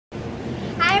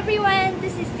everyone,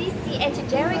 this is CiCi and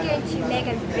today we're going to make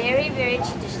a very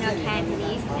traditional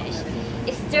Cantonese dish.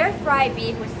 It's stir-fried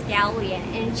beef with scallion.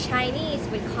 In Chinese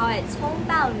we call it 葱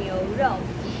爆牛肉.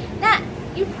 Now,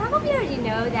 you probably already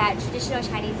know that traditional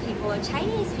Chinese people,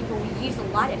 we use a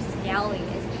lot of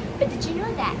scallions. But did you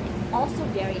know that it's also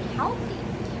very healthy?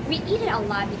 We eat it a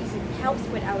lot because it helps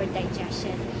with our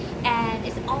digestion. And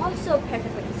it's also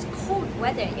perfect for this cold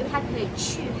weather. 因为它可以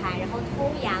驱寒，然后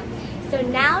偷阳. So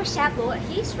now Chef Luo,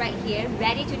 he's right here,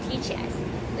 ready to teach us.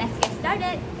 Let's get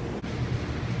started.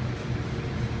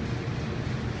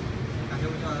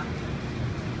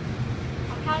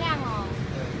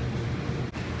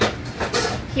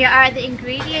 Here are the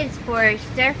ingredients for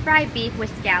stir-fried beef with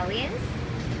scallions.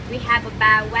 We have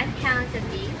about 1 pound of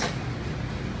beef,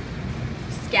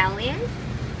 scallions.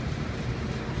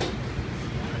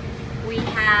 We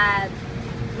have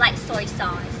light soy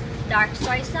sauce, dark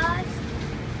soy sauce.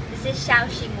 This is Shao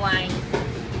Xing wine,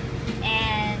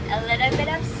 and a little bit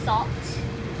of salt,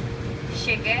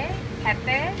 sugar,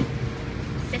 pepper,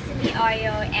 sesame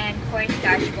oil, and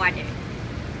cornstarch water.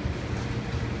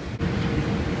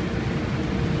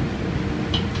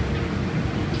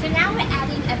 So now we're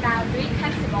adding about 3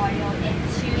 cups of oil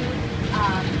into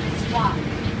this wok.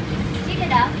 Heat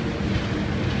it up.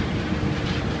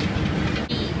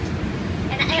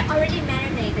 I already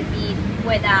marinated the beef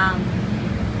with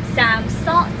some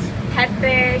salt,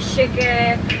 pepper,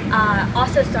 sugar,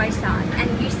 also soy sauce.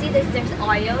 And you see there's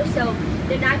oil, so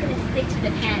they're not going to stick to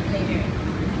the pan later.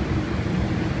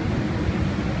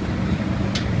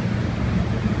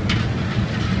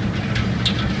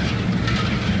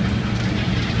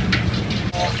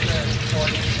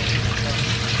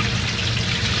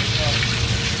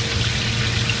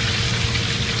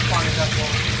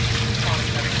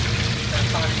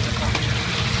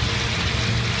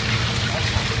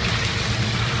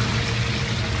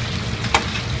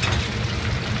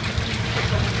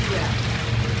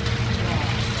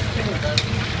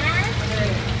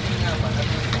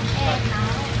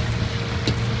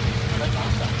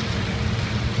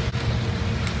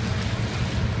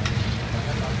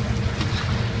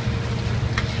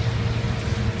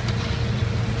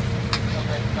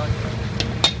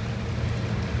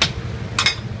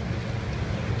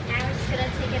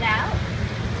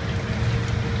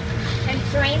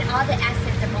 Drain all the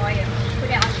excess of oil, put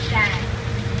it on the side.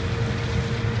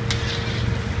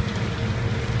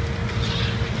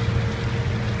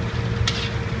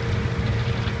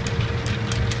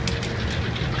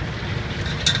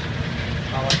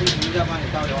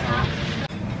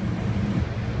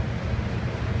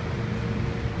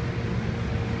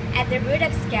 Add the root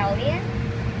of scallion.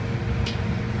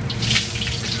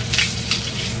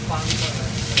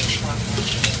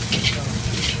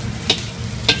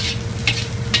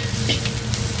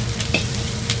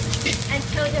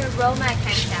 Until the aroma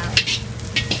comes out.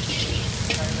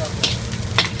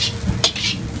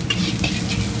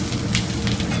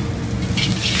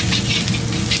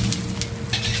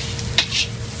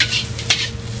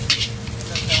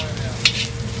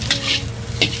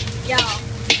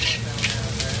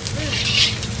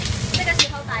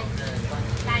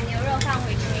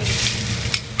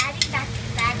 Adding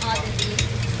back all the beef.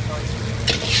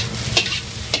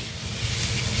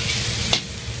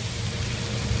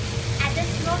 At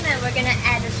this moment, we're gonna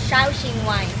add the Shao Xing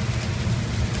wine.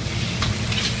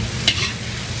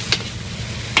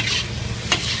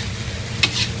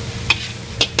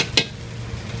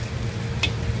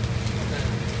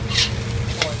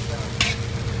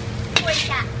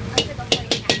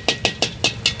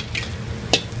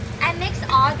 I mix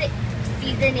all the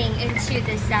seasoning into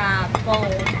this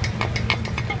bowl,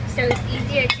 so it's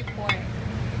easier to pour.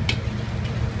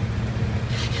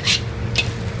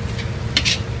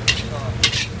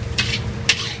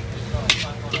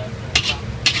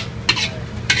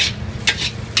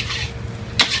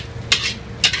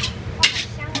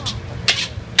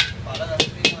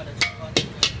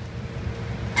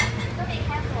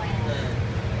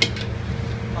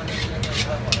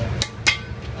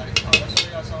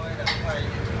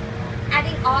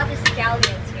 Adding all the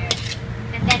scallions here,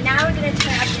 and then now we're going to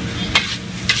turn up the heat.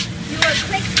 Do a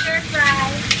quick stir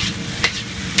fry.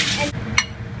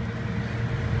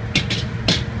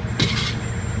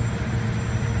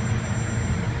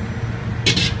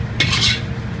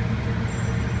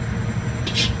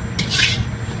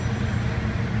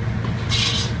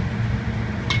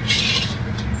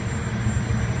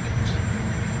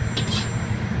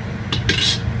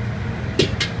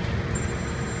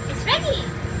 It's ready.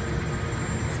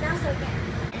 It smells so good.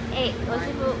 Hey, 罗师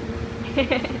傅。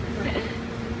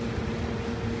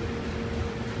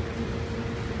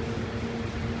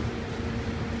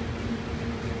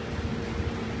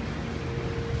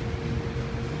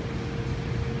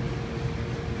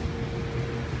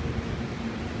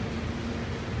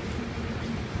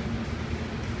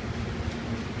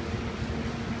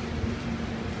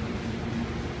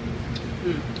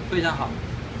非常好，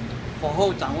火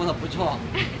候掌握的不错，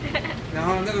然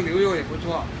后那个牛肉也不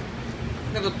错，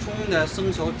那个葱的生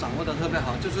熟掌握的特别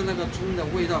好，就是那个葱的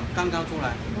味道刚刚出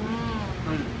来。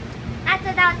那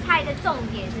这道菜的重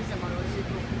点是什么，罗师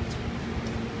傅？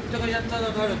这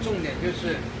道菜的重点就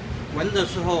是闻的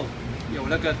时候有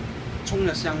那个葱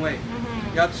的香味，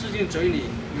然后吃进嘴里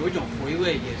有一种回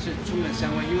味，也是葱的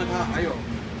香味，因为它还有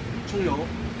葱油，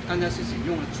刚才CiCi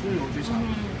用了葱油去炒。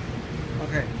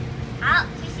OK。好。